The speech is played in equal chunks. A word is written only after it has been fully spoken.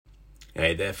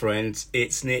Hey there, friends.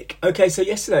 It's Nick. Okay, so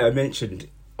yesterday I mentioned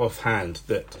offhand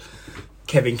that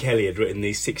Kevin Kelly had written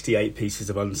these 68 pieces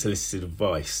of unsolicited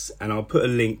advice, and I'll put a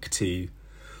link to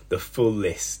the full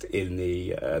list in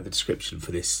the description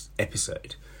for this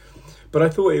episode. But I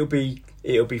thought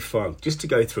it'll be fun just to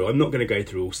go through. I'm not going to go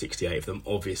through all 68 of them,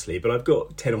 obviously, but I've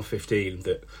got 10 or 15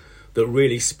 that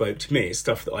really spoke to me. It's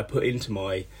stuff that I put into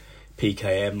my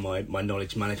PKM, my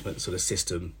knowledge management sort of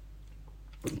system,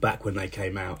 back when they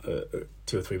came out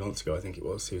 2 or 3 months ago, I think it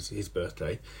was his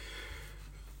birthday.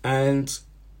 And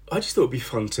I just thought it'd be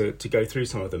fun to go through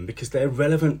some of them because they're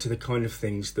relevant to the kind of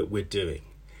things that we're doing.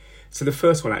 So the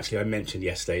first one actually I mentioned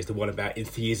yesterday is the one about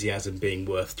enthusiasm being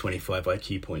worth 25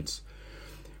 IQ points,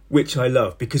 which I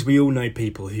love because we all know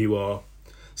people who are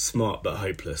smart but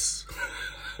hopeless,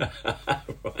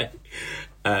 right?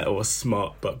 Or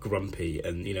smart but grumpy,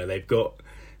 and you know they've got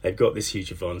this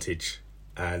huge advantage.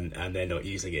 And they're not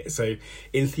using it. So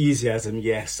enthusiasm,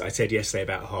 yes, I said yesterday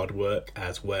about hard work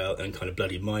as well, and kind of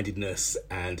bloody-mindedness,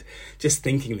 and just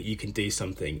thinking that you can do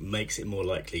something makes it more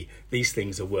likely. These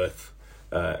things are worth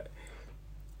a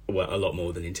lot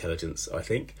more than intelligence, I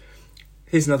think.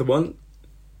 Here's another one.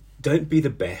 Don't be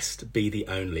the best, be the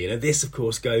only. And this, of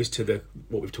course, goes to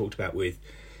what we've talked about with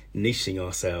niching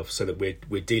ourselves so that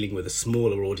we're dealing with a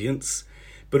smaller audience,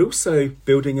 but also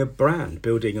building a brand,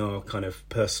 building our kind of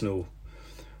personal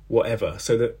whatever,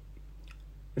 so that,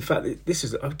 in fact,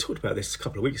 I talked about this a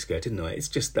couple of weeks ago, didn't I? It's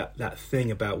just that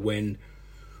thing about when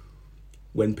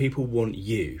people want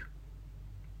you,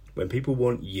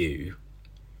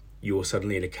 you're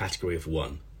suddenly in a category of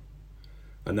one.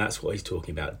 And that's what he's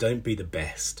talking about. Don't be the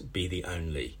best, be the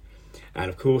only. And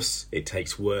of course, it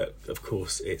takes work. Of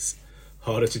course, it's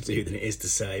harder to do than it is to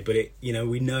say, but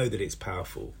we know that it's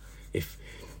powerful. If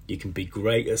you can be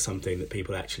great at something that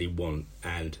people actually want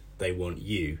and they want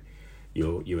you,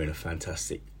 you're in a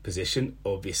fantastic position,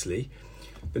 obviously.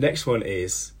 The next one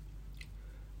is,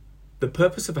 the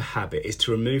purpose of a habit is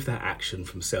to remove that action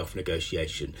from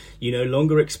self-negotiation. You no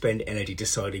longer expend energy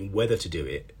deciding whether to do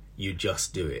it, you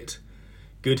just do it.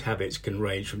 Good habits can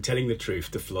range from telling the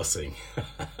truth to flossing.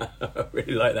 I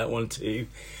really like that one too.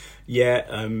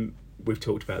 Yeah, we've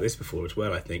talked about this before as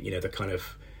well, I think. The kind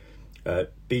of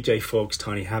BJ Fogg's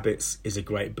Tiny Habits is a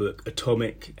great book.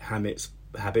 Atomic Habits,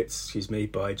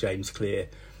 by James Clear,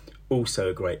 also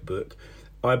a great book.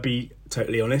 I'll be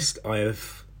totally honest, I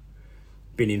have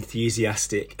been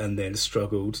enthusiastic and then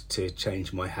struggled to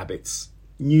change my habits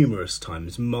numerous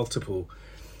times, multiple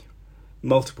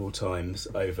times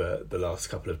over the last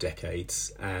couple of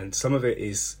decades, and some of it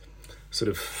is sort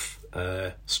of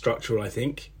structural, I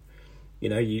think. You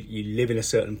live in a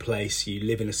certain place, you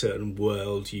live in a certain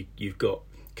world, you've got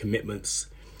commitments,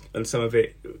 and some of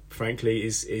it, frankly,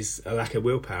 is a lack of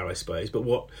willpower, I suppose. But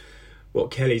what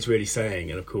Kelly's really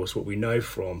saying, and of course what we know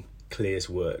from Clear's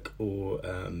work or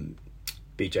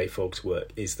BJ Fogg's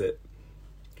work, is that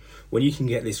when you can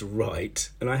get this right,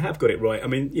 and I have got it right, I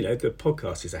mean, the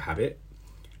podcast is a habit,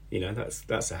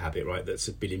 that's a habit, right, that's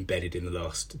been embedded in the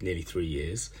last nearly 3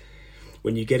 years.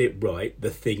 When you get it right,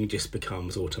 the thing just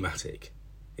becomes automatic.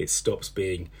 It stops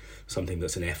being something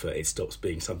that's an effort. It stops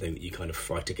being something that you kind of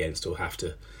fight against or have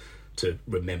to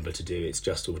remember to do. It's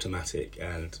just automatic.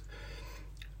 And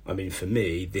I mean, for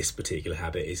me, this particular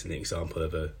habit is an example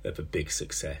of a big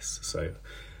success. So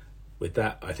with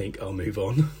that, I think I'll move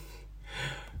on.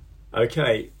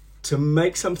 Okay, to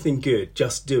make something good,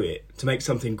 just do it. To make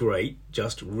something great,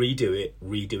 just redo it,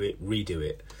 redo it, redo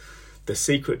it. The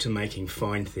secret to making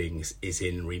fine things is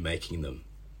in remaking them.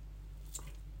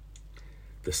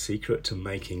 The secret to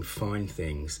making fine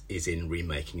things is in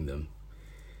remaking them.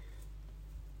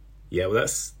 Yeah, well,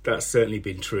 that's certainly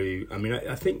been true. I mean,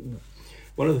 I think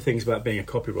one of the things about being a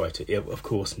copywriter, of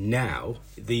course, now,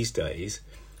 these days,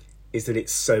 is that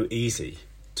it's so easy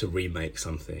to remake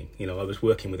something. I was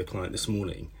working with a client this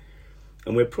morning,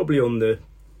 and we're probably on the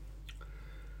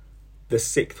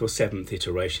 6th or 7th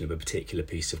iteration of a particular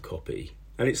piece of copy,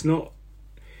 and it's not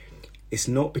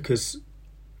because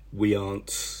we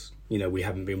aren't, we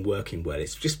haven't been working well.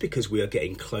 It's just because we are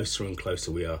getting closer and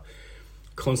closer. We are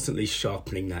constantly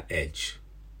sharpening that edge,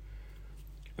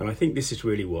 and I think this is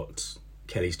really what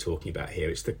Kelly's talking about here.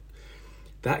 It's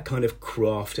that kind of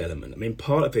craft element. I mean,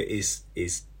 part of it is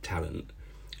talent,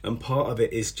 and part of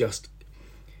it is just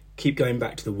keep going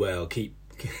back to the well, keep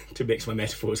to mix my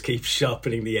metaphors, keep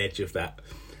sharpening the edge of that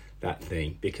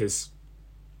thing, because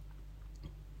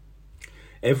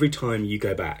every time you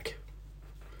go back,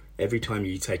 every time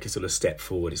you take a sort of step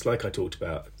forward, it's like I talked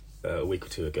about a week or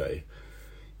two ago,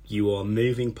 you are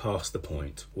moving past the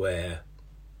point where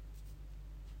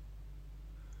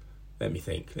Let me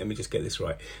think. Let me just get this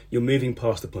right. You're moving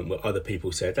past the point where other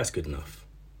people said, that's good enough.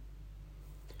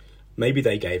 Maybe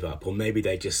they gave up, or maybe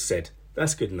they just said,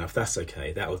 that's good enough, that's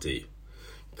okay, that'll do.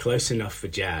 Close enough for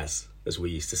jazz, as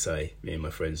we used to say, me and my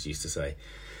friends used to say.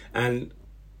 And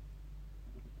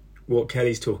what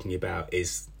Kelly's talking about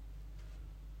is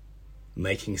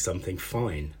making something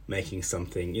fine, making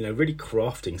something, really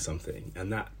crafting something.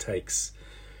 And that takes,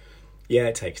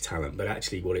 it takes talent, but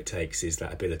actually what it takes is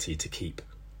that ability to keep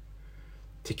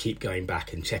going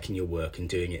back and checking your work and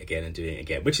doing it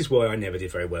again, which is why I never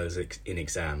did very well in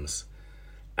exams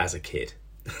as a kid.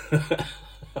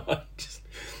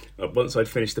 Once I'd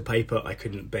finished the paper, I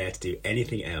couldn't bear to do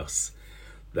anything else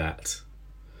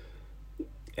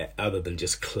other than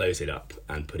just close it up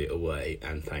and put it away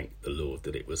and thank the Lord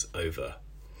that it was over.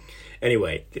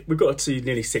 Anyway, we've got to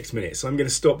nearly 6 minutes, so I'm going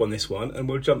to stop on this one and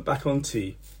we'll jump back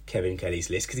onto Kevin Kelly's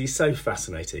list because he's so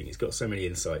fascinating. He's got so many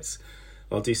insights.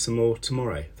 I'll do some more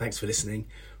tomorrow. Thanks for listening.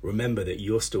 Remember that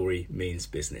your story means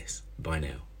business. Bye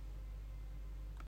now.